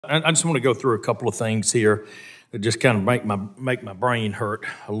I just want to go through a couple of things here that just kind of make my brain hurt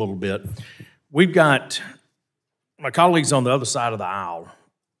a little bit. We've got my colleagues on the other side of the aisle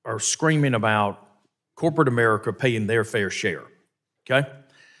are screaming about corporate America paying their fair share, okay?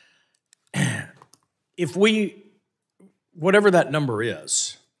 If we, whatever that number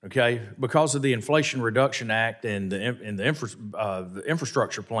is, okay, because of the Inflation Reduction Act and the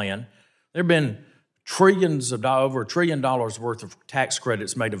infrastructure plan, there have been trillions of dollars, over $1 trillion worth of tax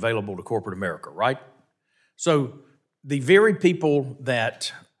credits made available to corporate America, right? So the very people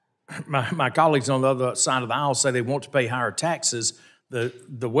that my colleagues on the other side of the aisle say they want to pay higher taxes,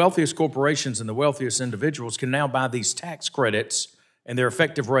 the wealthiest corporations and the wealthiest individuals can now buy these tax credits and their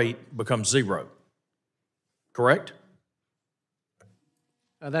effective rate becomes zero. Correct?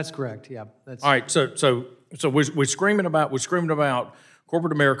 That's correct. Yeah. That's all right. So we're screaming about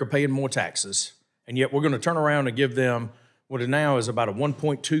corporate America paying more taxes, and yet we're going to turn around and give them what now is about a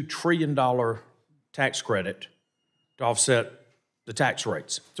 $1.2 trillion tax credit to offset the tax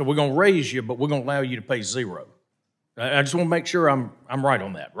rates. So we're going to raise you, but we're going to allow you to pay zero. I just want to make sure I'm right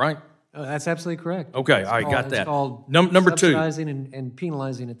on that, right? Oh, that's absolutely correct. Okay, all right, got that. It's called number two, subsidizing and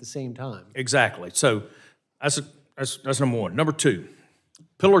penalizing at the same time. Exactly. So that's number one. Number two,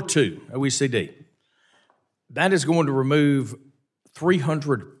 Pillar 2, OECD. That is going to remove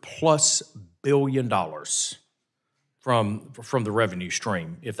 $300+ billion from the revenue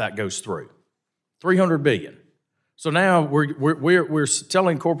stream if that goes through. $300 billion. So now we're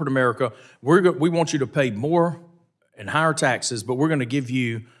telling corporate America we want you to pay more and higher taxes, but we're going to give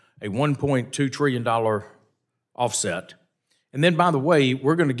you a $1.2 trillion offset. And then, by the way,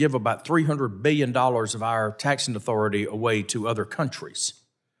 we're going to give about $300 billion of our taxing authority away to other countries.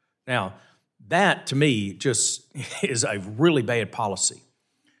 Now, that to me just is a really bad policy.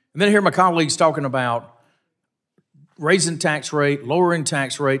 And then I hear my colleagues talking about raising tax rate, lowering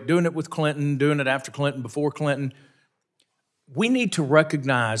tax rate, doing it with Clinton, doing it after Clinton, before Clinton. We need to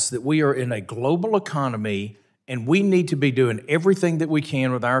recognize that we are in a global economy and we need to be doing everything that we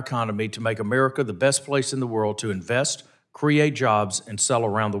can with our economy to make America the best place in the world to invest, create jobs, and sell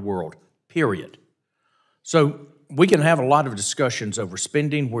around the world, period. So we can have a lot of discussions over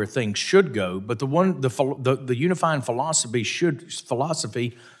spending, where things should go, but the unifying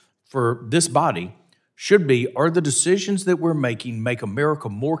philosophy for this body should be, are the decisions that we're making make America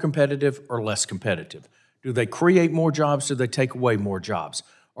more competitive or less competitive? Do they create more jobs? Do they take away more jobs?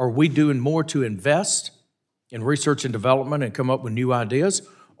 Are we doing more to invest in research and development and come up with new ideas,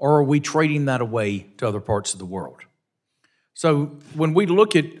 or are we trading that away to other parts of the world? So when we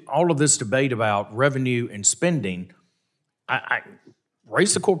look at all of this debate about revenue and spending, I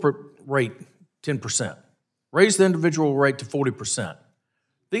raise the corporate rate 10%, raise the individual rate to 40%.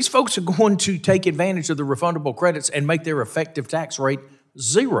 These folks are going to take advantage of the refundable credits and make their effective tax rate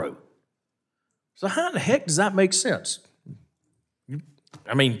zero. So how in the heck does that make sense?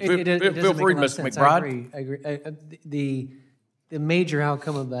 I mean, feel free, Mr. McBride. I agree. The major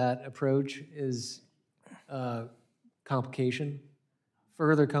outcome of that approach is complication,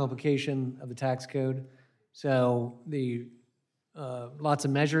 further complication of the tax code. So lots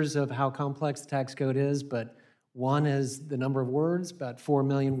of measures of how complex the tax code is, but one is the number of words, about 4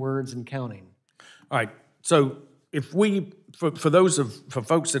 million words and counting. All right. So if for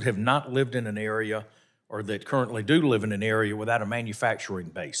folks that have not lived in an area or that currently do live in an area without a manufacturing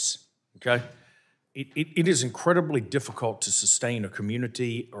base, okay, it is incredibly difficult to sustain a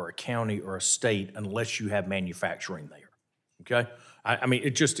community or a county or a state unless you have manufacturing there, okay? I mean,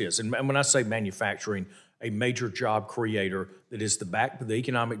 it just is. And when I say manufacturing, a major job creator that is the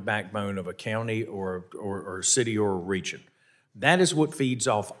economic backbone of a county or a city or a region. That is what feeds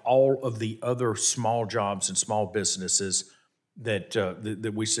off all of the other small jobs and small businesses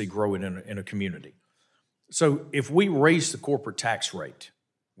that we see growing in a community. So if we raise the corporate tax rate,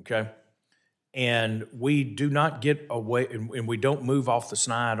 okay, and we do not get away, and we don't move off the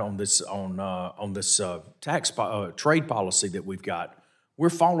snide on this trade policy that we've got, we're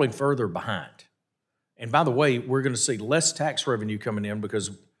falling further behind. And by the way, we're going to see less tax revenue coming in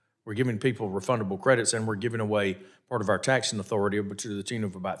because we're giving people refundable credits and we're giving away part of our taxing authority to the tune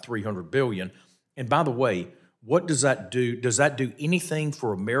of about $300 billion. And by the way, what does that do? Does that do anything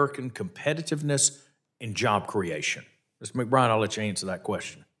for American competitiveness and job creation? Mr. McBride, I'll let you answer that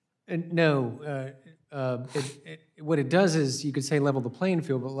question. No. What it does is, you could say level the playing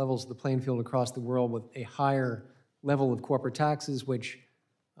field, but levels the playing field across the world with a higher level of corporate taxes, which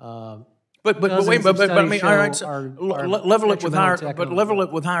But I mean, all right, so level it with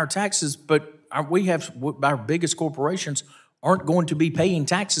higher taxes. But our biggest corporations aren't going to be paying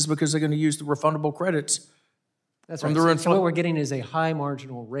taxes because they're going to use the refundable credits That's from right. the So what we're getting is a high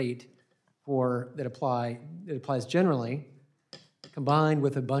marginal rate that applies generally, combined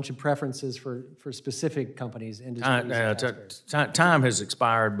with a bunch of preferences for specific companies, industries, and taxpayers. Time has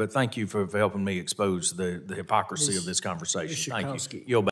expired, but thank you for helping me expose the hypocrisy of this conversation. Thank you. Schakowsky. Yield back.